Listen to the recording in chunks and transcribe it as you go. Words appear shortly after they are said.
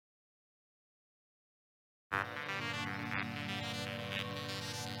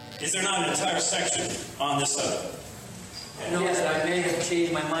Is there not an entire section on this subject? No, yes, I may have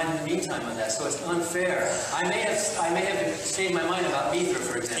changed my mind in the meantime on that, so it's unfair. I may have changed my mind about Mithra,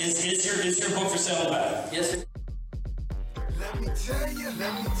 for example. Is your book for sale back? Yes, sir.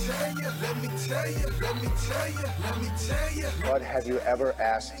 But have you ever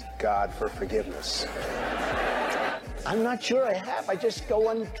asked God for forgiveness? I'm not sure I have. I just go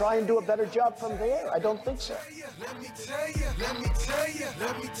and try and do a better job from there. I don't think so. Say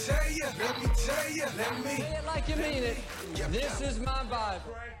it like you mean it. This is my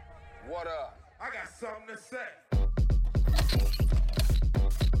Bible. What up? I got something to say.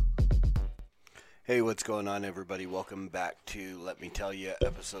 Hey, what's going on, everybody? Welcome back to Let Me Tell You,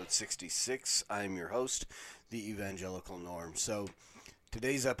 episode 66. I'm your host, the Evangelical Norm. So,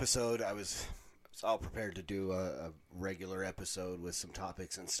 today's episode, I was all prepared to do a regular episode with some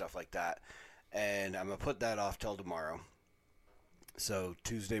topics and stuff like that, and I'm going to put that off till tomorrow. So,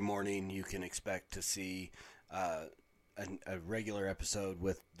 Tuesday morning, you can expect to see a regular episode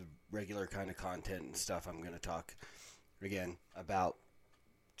with the regular kind of content and stuff. I'm going to talk, again, about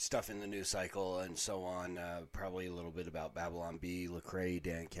stuff in the news cycle and so on. Probably a little bit about Babylon Bee, Lecrae,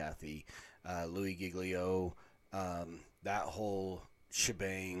 Dan Cathy, Louis Giglio, that whole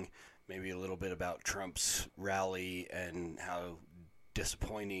shebang. Maybe a little bit about Trump's rally and how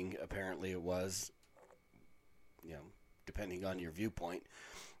disappointing apparently it was, you know, depending on your viewpoint.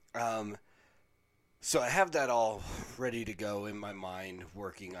 So I have that all ready to go in my mind,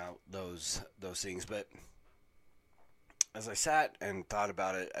 working out those things. But as I sat and thought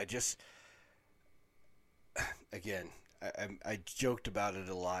about it, I just, again, I joked about it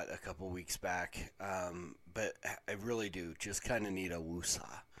a lot a couple weeks back, but I really do just kind of need a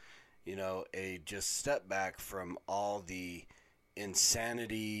woosah. You know, just step back from all the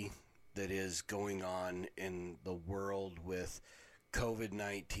insanity that is going on in the world with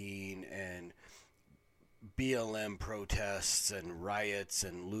COVID-19 and BLM protests and riots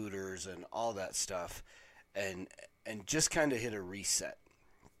and looters and all that stuff, and just kind of hit a reset.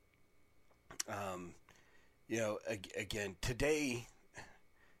 You know, again, today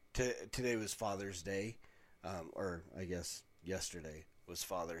was Father's Day, or I guess yesterday was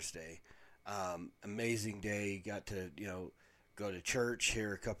Father's Day. Amazing day. Got to, you know, go to church,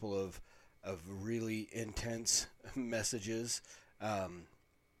 hear a couple of really intense messages,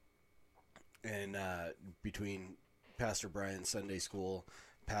 and between Pastor Brian's Sunday school,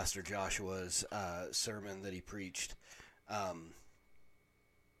 Pastor Joshua's sermon that he preached.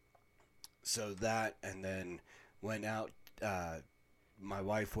 So that, and then went out. My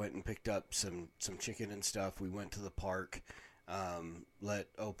wife went and picked up some chicken and stuff. We went to the park. Let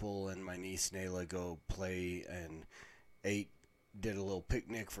Opal and my niece Nayla go play and did a little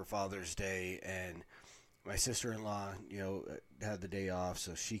picnic for Father's Day. And my sister-in-law, you know, had the day off,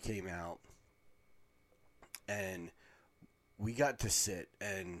 so she came out. And we got to sit,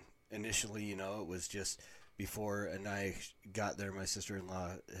 and initially, you know, it was just before Anaya got there, my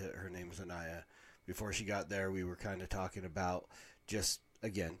sister-in-law, her name is Anaya, before she got there, we were kind of talking about just,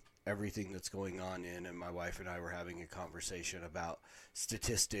 again, everything that's going on and my wife and I were having a conversation about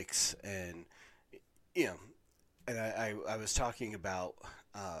statistics and, you know, and I was talking about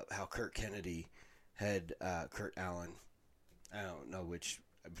how Kurt Kennedy had, Kurt Allen, I don't know which,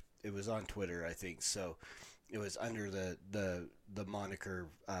 it was on Twitter, I think, so it was under the moniker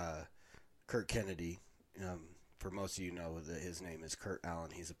Kurt Kennedy. For most of you know that his name is Kurt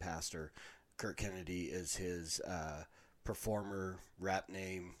Allen. He's a pastor. Kurt Kennedy is his performer rap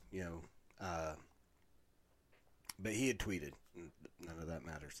name, you know. But he had tweeted. None of that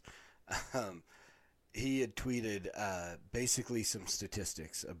matters. He had tweeted basically some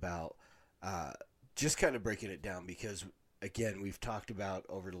statistics about just kind of breaking it down because, again, we've talked about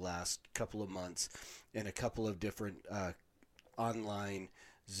over the last couple of months in a couple of different online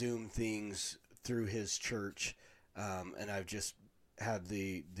Zoom things through his church, and I've just had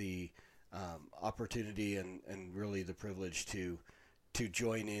the opportunity and really the privilege to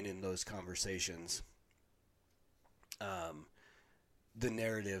join in those conversations. The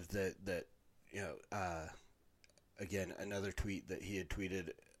narrative that you know, again, another tweet that he had tweeted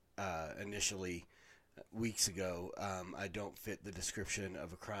initially weeks ago, I don't fit the description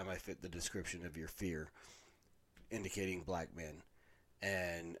of a crime, I fit the description of your fear, indicating black men.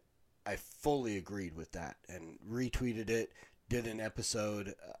 And I fully agreed with that and retweeted it, did an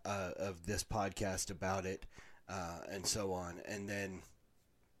episode of this podcast about it, and so on. And then,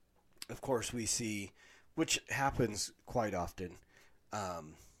 of course, we see, which happens quite often,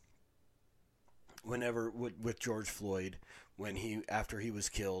 whenever with George Floyd, after he was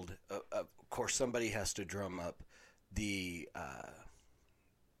killed, of course somebody has to drum up the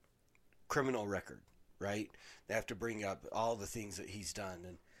criminal record, right? They have to bring up all the things that he's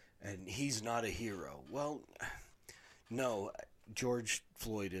done, and he's not a hero. Well, no, George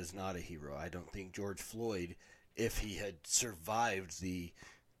Floyd is not a hero. I don't think George Floyd, if he had survived the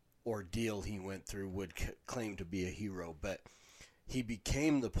ordeal he went through, would claim to be a hero, but he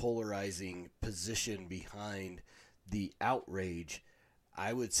became the polarizing position behind the outrage,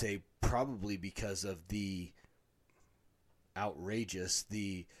 I would say probably because of the outrageous,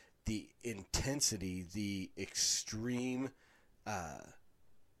 the intensity, the extreme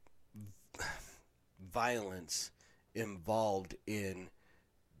violence involved in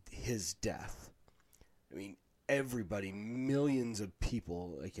his death. I mean, everybody, millions of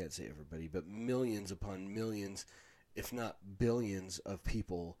people, I can't say everybody, but millions upon millions, if not billions of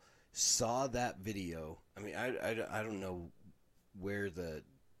people saw that video. I mean, I don't know where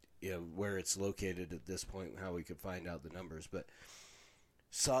where it's located at this point, how we could find out the numbers, but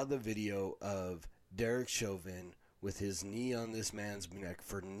saw the video of Derek Chauvin with his knee on this man's neck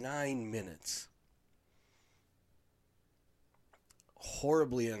for 9 minutes.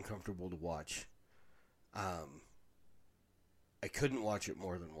 Horribly uncomfortable to watch. I couldn't watch it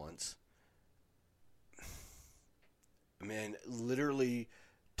more than once. I mean, literally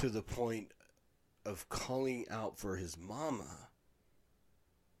to the point of calling out for his mama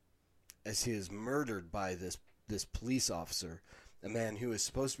as he is murdered by this police officer, a man who is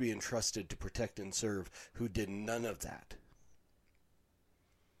supposed to be entrusted to protect and serve, who did none of that.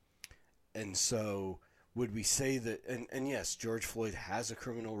 And so would we say that, and yes, George Floyd has a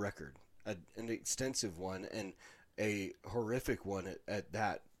criminal record, an extensive one, and a horrific one at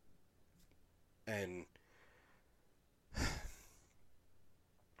that. And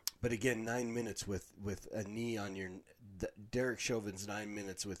but again, 9 minutes with a knee on your, Derek Chauvin's 9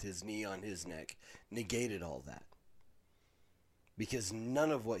 minutes with his knee on his neck negated all that. Because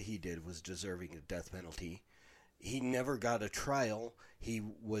none of what he did was deserving of death penalty. He never got a trial. He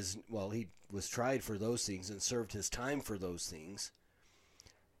was tried for those things and served his time for those things.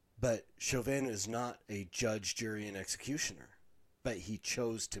 But Chauvin is not a judge, jury, and executioner. But he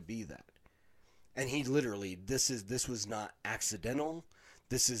chose to be that. And he literally, this was not accidental.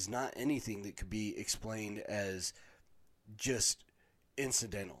 This is not anything that could be explained as just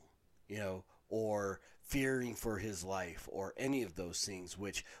incidental, or fearing for his life, or any of those things,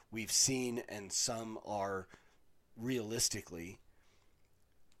 which we've seen, and some are realistically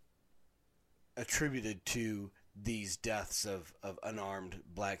attributed to these deaths of unarmed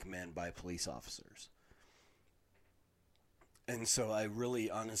black men by police officers. And so I really,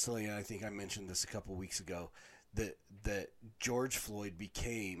 honestly, and I think I mentioned this a couple weeks ago, that George Floyd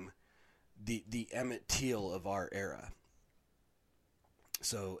became the Emmett Till of our era.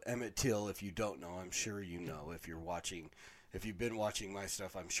 So Emmett Till, if you don't know, I'm sure you know. If you've been watching my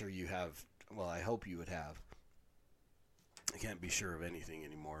stuff, I'm sure you have. Well, I hope you would have. I can't be sure of anything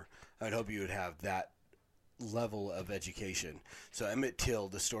anymore. I'd hope you would have that level of education. So Emmett Till,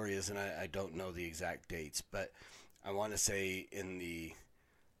 the story is, and I don't know the exact dates, but I want to say in the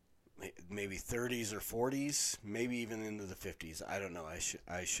maybe 30s or 40s, maybe even into the 50s. I don't know.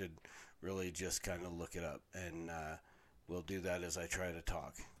 I should really just kind of look it up, and we'll do that as I try to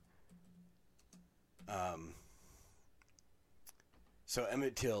talk. So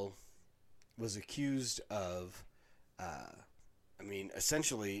Emmett Till was accused of,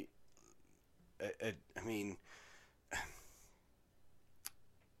 essentially,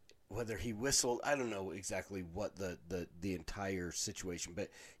 whether he whistled, I don't know exactly what the entire situation, but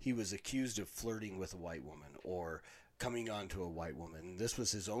he was accused of flirting with a white woman or coming on to a white woman. This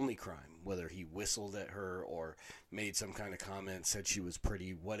was his only crime, whether he whistled at her or made some kind of comment, said she was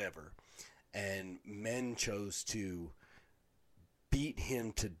pretty, whatever. And men chose to beat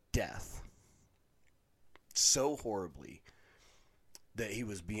him to death so horribly that he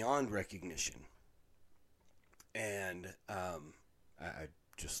was beyond recognition. And I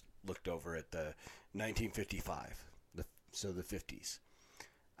just looked over at the 1955, the 50s.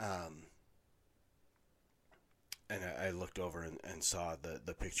 And I looked over and saw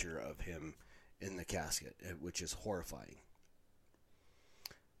the picture of him in the casket, which is horrifying.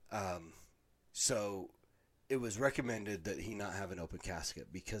 So it was recommended that he not have an open casket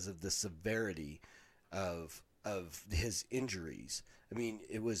because of the severity of his injuries. I mean,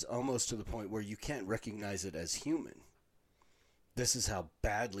 it was almost to the point where you can't recognize it as human. This is how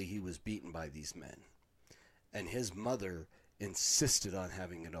badly he was beaten by these men. And his mother insisted on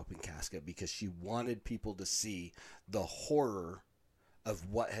having an open casket because she wanted people to see the horror of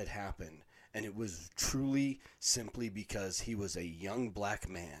what had happened. And it was truly simply because he was a young black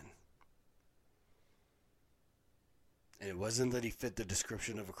man. And it wasn't that he fit the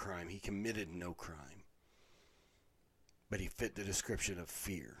description of a crime. He committed no crime. But he fit the description of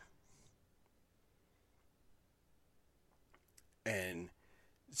fear. And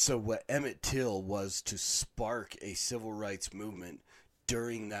so what Emmett Till was to spark a civil rights movement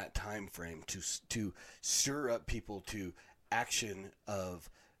during that time frame, to stir up people to action of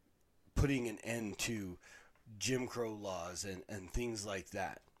putting an end to Jim Crow laws and things like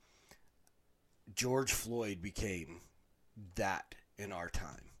that. George Floyd became that in our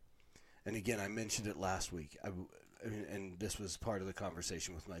time. And again, I mentioned it last week, and this was part of the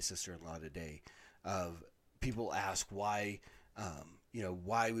conversation with my sister-in-law today, of people ask why,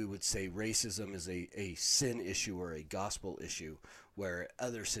 why we would say racism is a sin issue or a gospel issue, where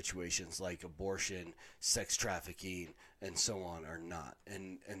other situations like abortion, sex trafficking, and so on are not.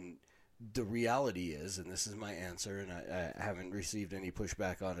 And the reality is, and this is my answer, and I haven't received any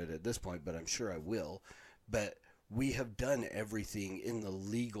pushback on it at this point, but I'm sure I will, but we have done everything in the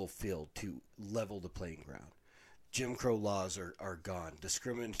legal field to level the playing ground. Jim Crow laws are gone.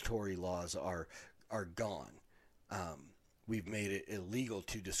 Discriminatory laws are gone. We've made it illegal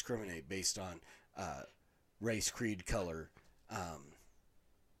to discriminate based on race, creed, color,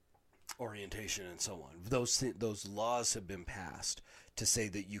 orientation, and so on. Those laws have been passed to say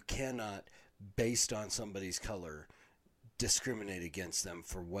that you cannot, based on somebody's color, discriminate against them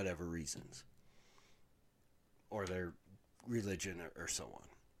for whatever reasons, or their religion, or so on.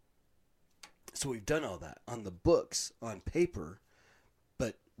 So we've done all that on the books, on paper,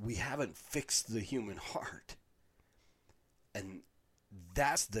 but we haven't fixed the human heart. And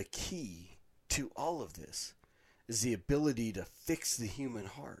that's the key to all of this, is the ability to fix the human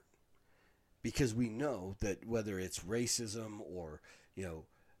heart. Because we know that whether it's racism or,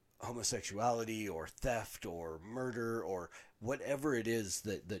 homosexuality or theft or murder or whatever it is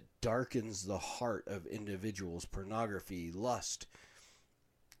that darkens the heart of individuals, pornography, lust,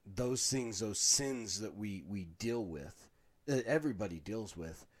 those things, those sins that we deal with, that everybody deals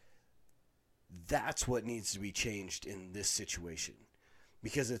with, that's what needs to be changed in this situation.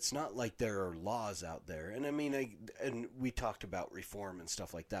 Because it's not like there are laws out there. And and we talked about reform and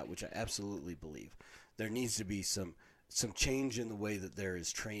stuff like that, which I absolutely believe. There needs to be some change in the way that there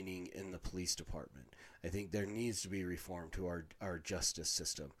is training in the police department. I think there needs to be reform to our justice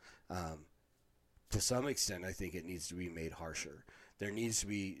system. To some extent, I think it needs to be made harsher. There needs to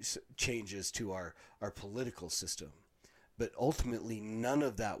be changes to our political system. But ultimately, none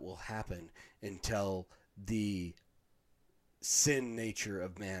of that will happen until the sin nature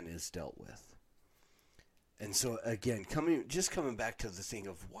of man is dealt with. And so again, coming back to the thing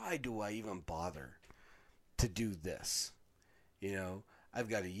of why do I even bother to do this? I've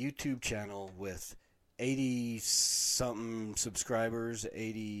got a YouTube channel with 80 something subscribers,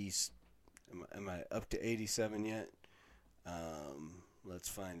 80, am I up to 87 yet? Let's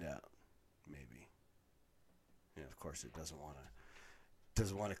find out. Maybe. Of course it doesn't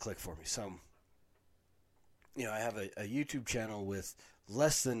want to click for me. So I have a YouTube channel with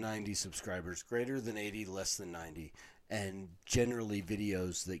less than 90 subscribers, greater than 80, less than 90, and generally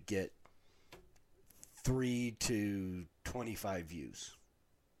videos that get 3 to 25 views.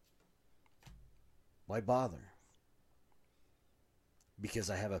 Why bother? Because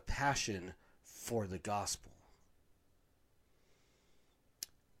I have a passion for the gospel.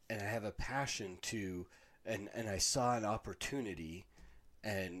 And I have a passion to, and I saw an opportunity,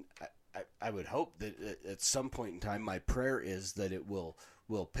 and I would hope that at some point in time, my prayer is that it will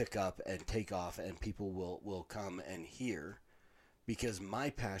pick up and take off and people will come and hear, because my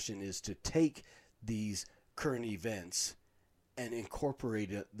passion is to take these current events and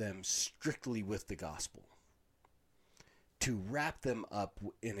incorporate them strictly with the gospel, to wrap them up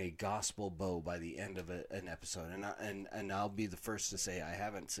in a gospel bow by the end of an episode. And I'll be the first to say I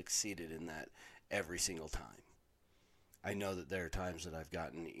haven't succeeded in that every single time. I know that there are times that I've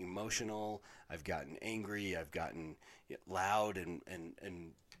gotten emotional, I've gotten angry, I've gotten loud, and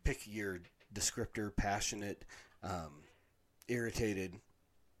pick your descriptor, passionate, irritated,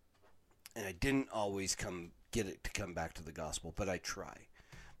 and I didn't always get it to come back to the gospel, but I try.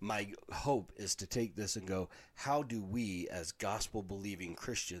 My hope is to take this and go, how do we as gospel-believing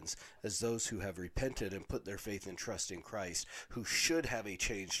Christians, as those who have repented and put their faith and trust in Christ, who should have a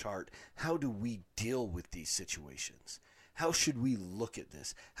changed heart, how do we deal with these situations? How should we look at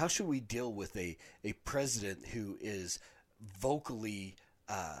this? How should we deal with a president who is vocally,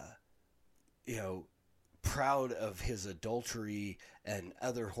 proud of his adultery and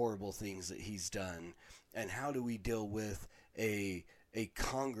other horrible things that he's done? And how do we deal with a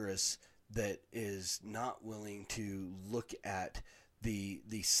Congress that is not willing to look at the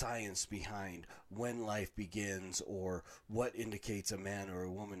science behind when life begins, or what indicates a man or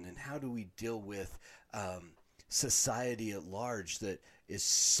a woman, and how do we deal with society at large that is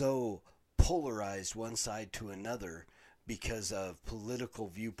so polarized one side to another because of political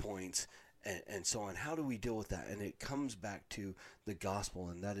viewpoints and so on. How do we deal with that? And it comes back to the gospel,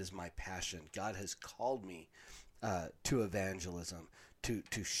 and that is my passion. God has called me to evangelism,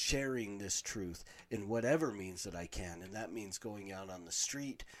 to sharing this truth in whatever means that I can. And that means going out on the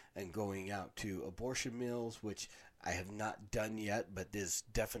street and going out to abortion mills, which I have not done yet, but is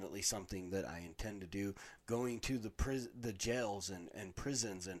definitely something that I intend to do. Going to the jails and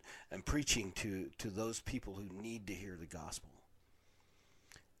prisons and preaching to those people who need to hear the gospel.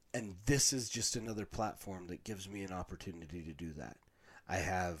 And this is just another platform that gives me an opportunity to do that. I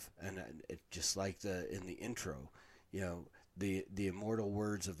have, and just like in the intro, the immortal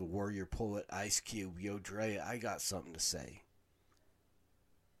words of the warrior poet Ice Cube, Yo Dre, I got something to say.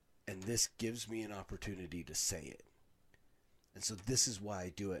 And this gives me an opportunity to say it. And so this is why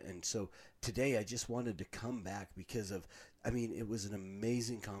I do it. And so today I just wanted to come back because it was an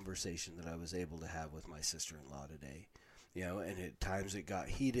amazing conversation that I was able to have with my sister-in-law today. And at times it got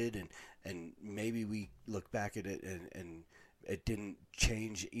heated, and maybe we look back at it and it didn't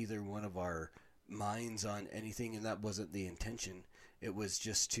change either one of our minds on anything, and that wasn't the intention. It was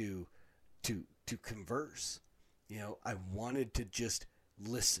just to converse. I wanted to just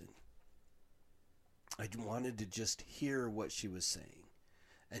listen. I wanted to just hear what she was saying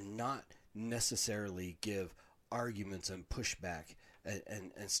and not necessarily give arguments and pushback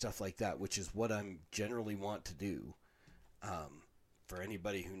and stuff like that, which is what I'm generally want to do. For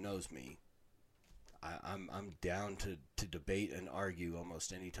anybody who knows me, I'm down to debate and argue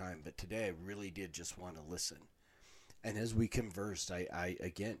almost any time, but today I really did just want to listen. And as we conversed,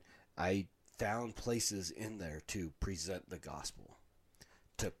 I found places in there to present the gospel,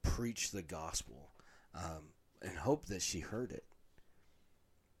 to preach the gospel, and hope that she heard it.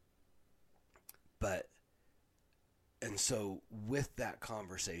 And so with that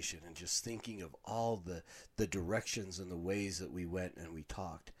conversation and just thinking of all the directions and the ways that we went and we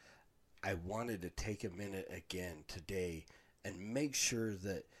talked, I wanted to take a minute again today and make sure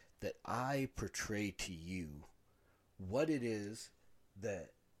that I portray to you what it is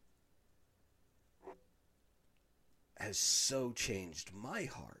that has so changed my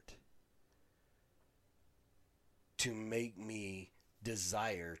heart to make me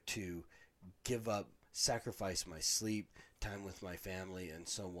desire to give up, sacrifice my sleep, time with my family, and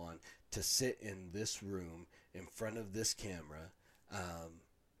so on, to sit in this room in front of this camera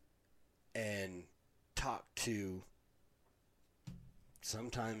and talk to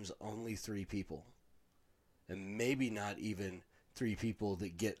sometimes only 3 people, and maybe not even 3 people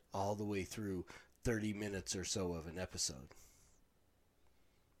that get all the way through 30 minutes or so of an episode.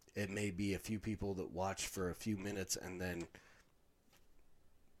 It may be a few people that watch for a few minutes and then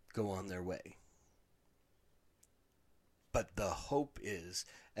go on their way. But the hope is,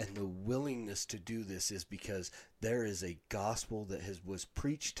 and the willingness to do this is because there is a gospel that was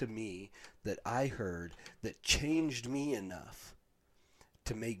preached to me, that I heard, that changed me enough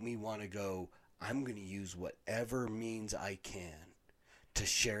to make me want to go, I'm going to use whatever means I can to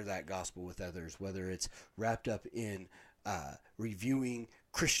share that gospel with others, whether it's wrapped up in reviewing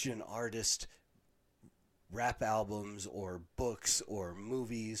Christian artist rap albums or books or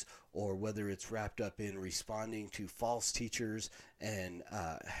movies, or whether it's wrapped up in responding to false teachers and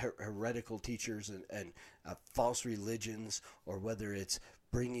heretical teachers and false religions, or whether it's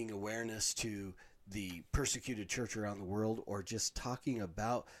bringing awareness to the persecuted church around the world, or just talking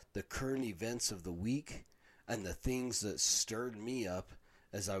about the current events of the week and the things that stirred me up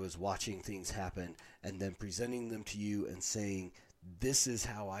as I was watching things happen, and then presenting them to you and saying, this is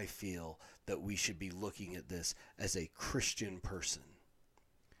how I feel that we should be looking at this as a Christian person.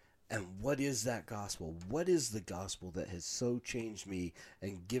 And what is that gospel? What is the gospel that has so changed me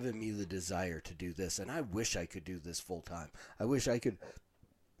and given me the desire to do this? And I wish I could do this full time. I wish I could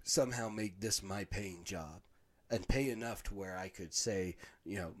somehow make this my paying job and pay enough to where I could say,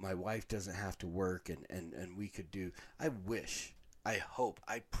 my wife doesn't have to work and we could do. I wish, I hope,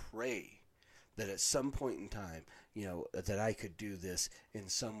 I pray that at some point in time, that I could do this in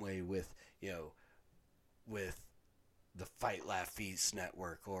some way with the Fight Laugh Feast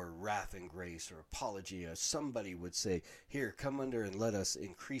Network or Wrath and Grace or Apologia. Somebody would say, here, come under and let us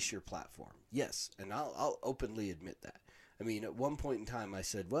increase your platform. Yes, and I'll openly admit that. I mean, at one point in time I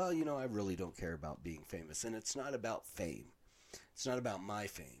said, well, I really don't care about being famous. And it's not about fame. It's not about my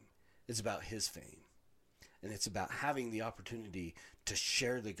fame. It's about his fame. And it's about having the opportunity to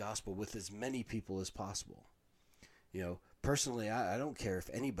share the gospel with as many people as possible. personally, I don't care if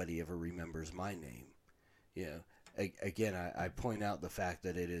anybody ever remembers my name. You know, again, I point out the fact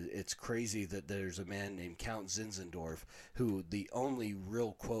that it's crazy that there's a man named Count Zinzendorf who the only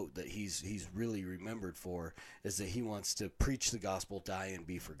real quote that he's really remembered for is that he wants to preach the gospel, die, and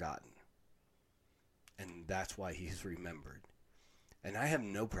be forgotten. And that's why he's remembered. And I have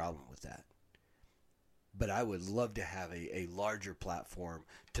no problem with that. But I would love to have a larger platform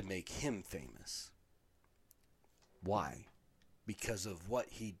to make him famous. Why? Because of what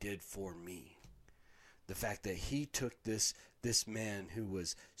he did for me. The fact that he took this man who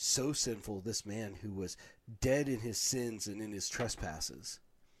was so sinful, this man who was dead in his sins and in his trespasses.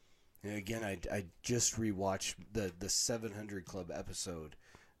 And again, I just rewatched the 700 Club episode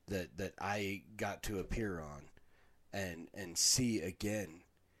that I got to appear on and see again,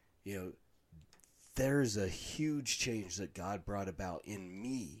 you know, there's a huge change that God brought about in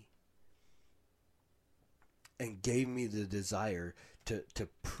me and gave me the desire to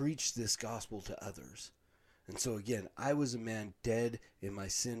preach this gospel to others. And so again, I was a man dead in my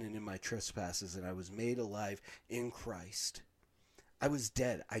sin and in my trespasses, and I was made alive in Christ. I was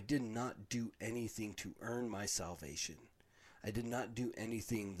dead. I did not do anything to earn my salvation. I did not do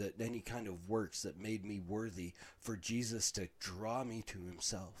anything any kind of works that made me worthy for Jesus to draw me to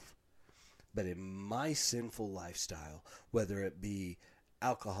himself. But in my sinful lifestyle, whether it be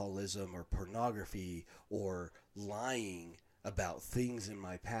alcoholism or pornography or lying about things in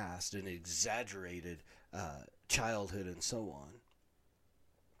my past and exaggerated childhood and so on,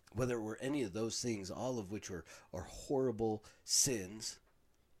 whether it were any of those things, all of which are horrible sins.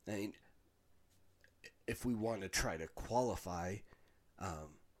 I mean, if we want to try to qualify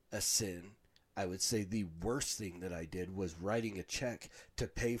a sin, I would say the worst thing that I did was writing a check to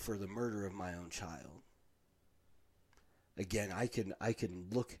pay for the murder of my own child. Again, I can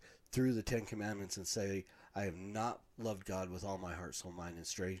look through the Ten Commandments and say, I have not loved God with all my heart, soul, mind, and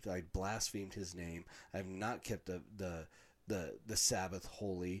strength. I blasphemed his name. I have not kept the Sabbath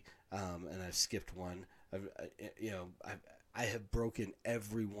holy, and I've skipped one. I have broken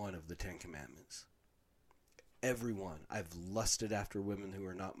every one of the Ten Commandments. Every one. I've lusted after women who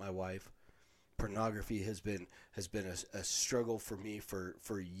are not my wife. Pornography has been a struggle for me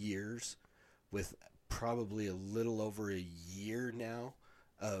for years, with probably a little over a year now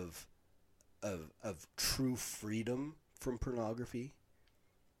of true freedom from pornography.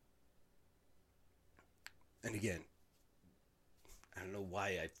 And again, I don't know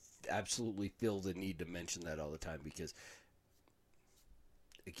why I absolutely feel the need to mention that all the time, because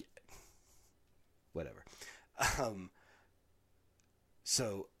whatever.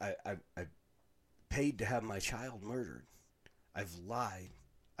 So I paid to have my child murdered. I've lied.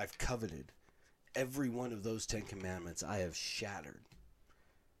 I've coveted. Every one of those 10 commandments I have shattered.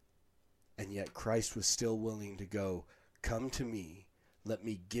 And yet Christ was still willing to go, come to me. Let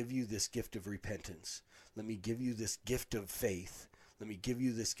me give you this gift of repentance. Let me give you this gift of faith. Let me give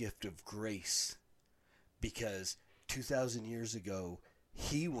you this gift of grace. Because 2,000 years ago,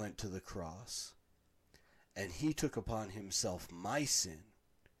 he went to the cross and he took upon himself my sin,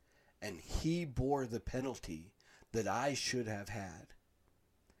 and he bore the penalty that I should have had,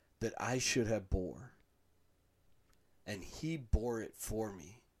 that I should have bore. And he bore it for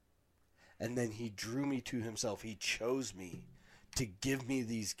me. And then he drew me to himself. He chose me to give me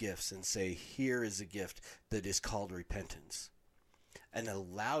these gifts and say, here is a gift that is called repentance. And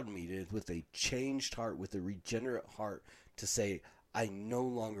allowed me to, with a changed heart, with a regenerate heart, to say, I no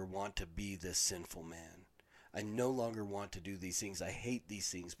longer want to be this sinful man. I no longer want to do these things. I hate these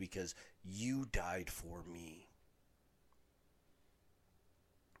things because you died for me.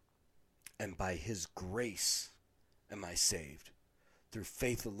 And by his grace am I saved, through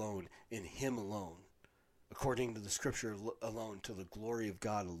faith alone, in him alone, according to the scripture alone, to the glory of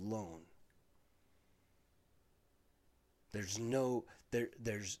God alone. There's nothing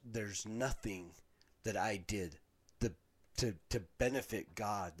that I did to benefit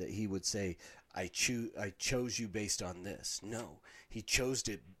God that he would say, I chose you based on this. No, he chose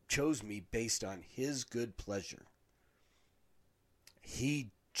me based on his good pleasure.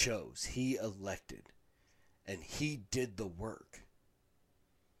 He chose, he elected, and he did the work.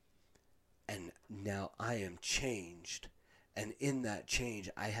 And now I am changed, and in that change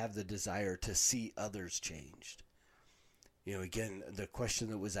I have the desire to see others changed. You know, again, the question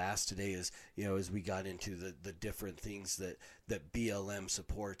that was asked today is, you know, as we got into the different things that BLM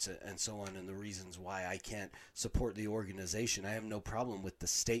supports and so on, and the reasons why I can't support the organization. I have no problem with the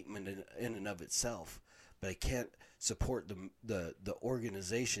statement in and of itself, but I can't support the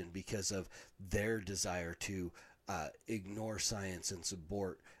organization because of their desire to ignore science and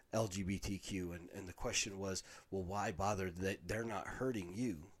support LGBTQ, and the question was, well, why bother? That they're not hurting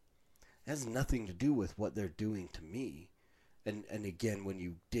you. It has nothing to do with what they're doing to me. And again, when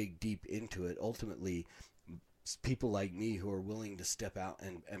you dig deep into it, ultimately, people like me who are willing to step out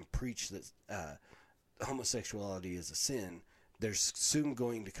and preach that homosexuality is a sin, there's soon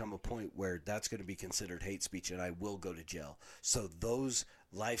going to come a point where that's going to be considered hate speech and I will go to jail. So those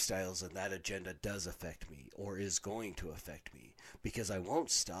lifestyles and that agenda does affect me, or is going to affect me, because I won't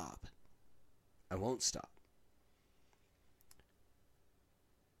stop. I won't stop.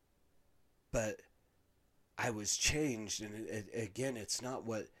 But I was changed, and again, it's not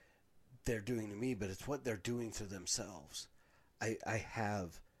what they're doing to me, but it's what they're doing to themselves. I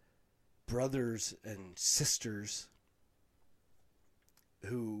have brothers and sisters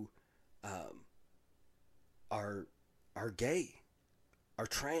who are gay, are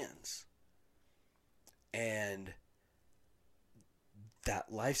trans, and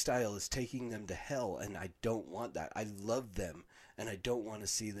that lifestyle is taking them to hell, and I don't want that. I love them, and I don't want to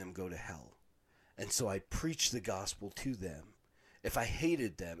see them go to hell. And so I preach the gospel to them. If I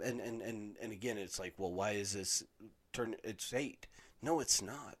hated them, and again, it's like, well, why is this it's hate? No, it's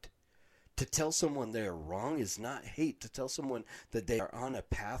not. To tell someone they're wrong is not hate. To tell someone that they are on a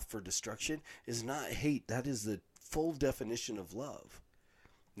path for destruction is not hate. That is the full definition of love.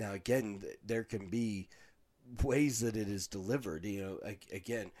 Now, again, there can be ways that it is delivered. You know,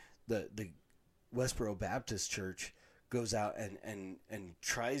 again, the Westboro Baptist Church goes out and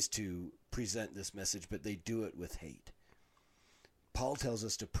tries to present this message, but they do it with hate. Paul tells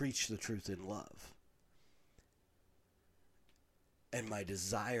us to preach the truth in love. And my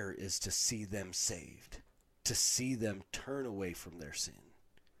desire is to see them saved, to see them turn away from their sin.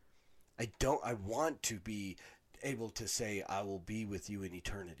 I want to be able to say, I will be with you in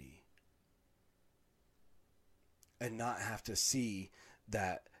eternity, and not have to see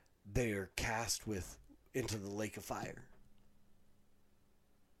that they are cast into the lake of fire.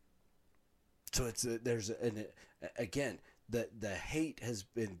 So again, the hate has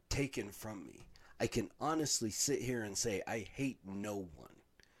been taken from me. I can honestly sit here and say I hate no one.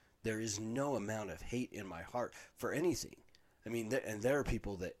 There is no amount of hate in my heart for anything. I mean, and there are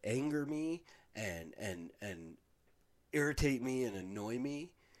people that anger me and irritate me and annoy me,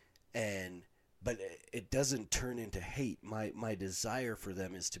 but it doesn't turn into hate. My desire for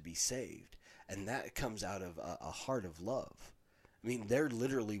them is to be saved, and that comes out of a heart of love. I mean, there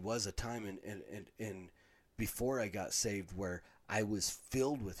literally was a time in before I got saved where I was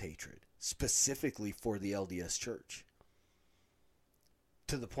filled with hatred, specifically for the LDS Church,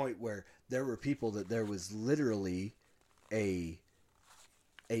 to the point where there were people that there was literally a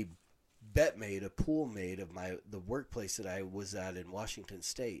bet made, a pool made of the workplace that I was at in Washington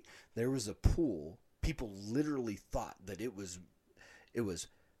State. There was a pool. People literally thought that it was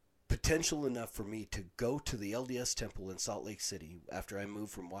potential enough for me to go to the LDS temple in Salt Lake City after I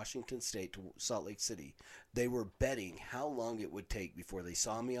moved from Washington State to Salt Lake City. They were betting how long it would take before they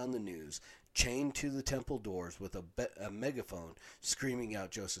saw me on the news, chained to the temple doors with a megaphone, screaming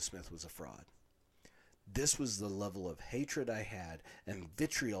out Joseph Smith was a fraud. This was the level of hatred I had and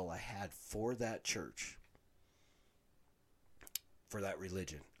vitriol I had for that church, for that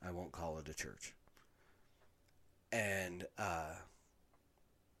religion. I won't call it a church. And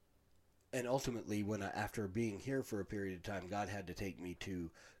ultimately, after being here for a period of time, God had to take me to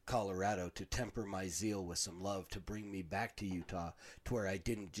Colorado to temper my zeal with some love, to bring me back to Utah, to where I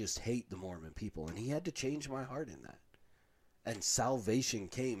didn't just hate the Mormon people. And he had to change my heart in that. And salvation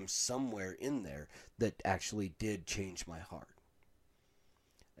came somewhere in there that actually did change my heart,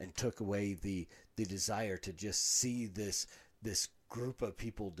 and took away the desire to just see this group of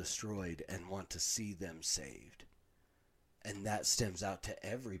people destroyed and want to see them saved. And that stems out to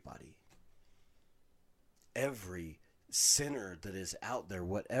everybody. Every sinner that is out there,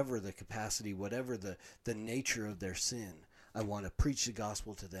 whatever the capacity, whatever the nature of their sin, I want to preach the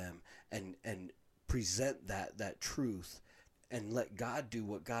gospel to them and present that truth, and let God do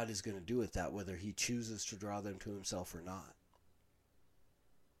what God is going to do with that, whether he chooses to draw them to himself or not.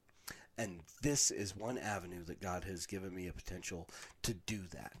 And this is one avenue that God has given me a potential to do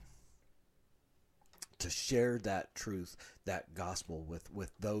that, to share that truth, that gospel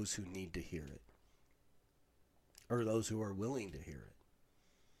with those who need to hear it, or those who are willing to hear it.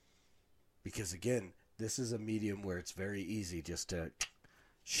 Because again, this is a medium where it's very easy just to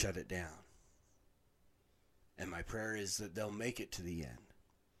shut it down. And my prayer is that they'll make it to the end.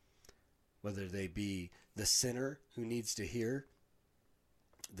 Whether they be the sinner who needs to hear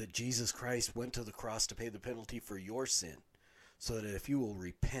that Jesus Christ went to the cross to pay the penalty for your sin, so that if you will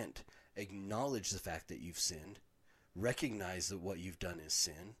repent, acknowledge the fact that you've sinned, recognize that what you've done is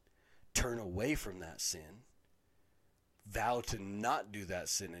sin, turn away from that sin, vow to not do that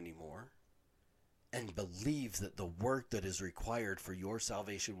sin anymore, and believe that the work that is required for your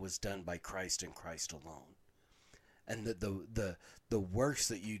salvation was done by Christ and Christ alone. And that the works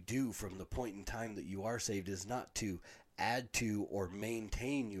that you do from the point in time that you are saved is not to add to or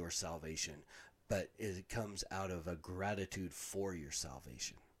maintain your salvation, but it comes out of a gratitude for your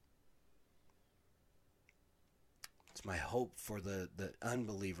salvation. It's my hope for the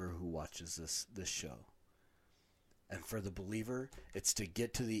unbeliever who watches this show. And for the believer, it's to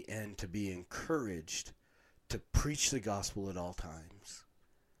get to the end, to be encouraged, to preach the gospel at all times,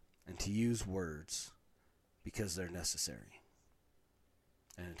 and to use words because they're necessary.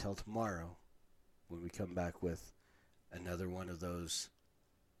 And until tomorrow, when we come back with another one of those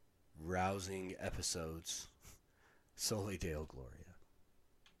rousing episodes, Soli Deo Gloria.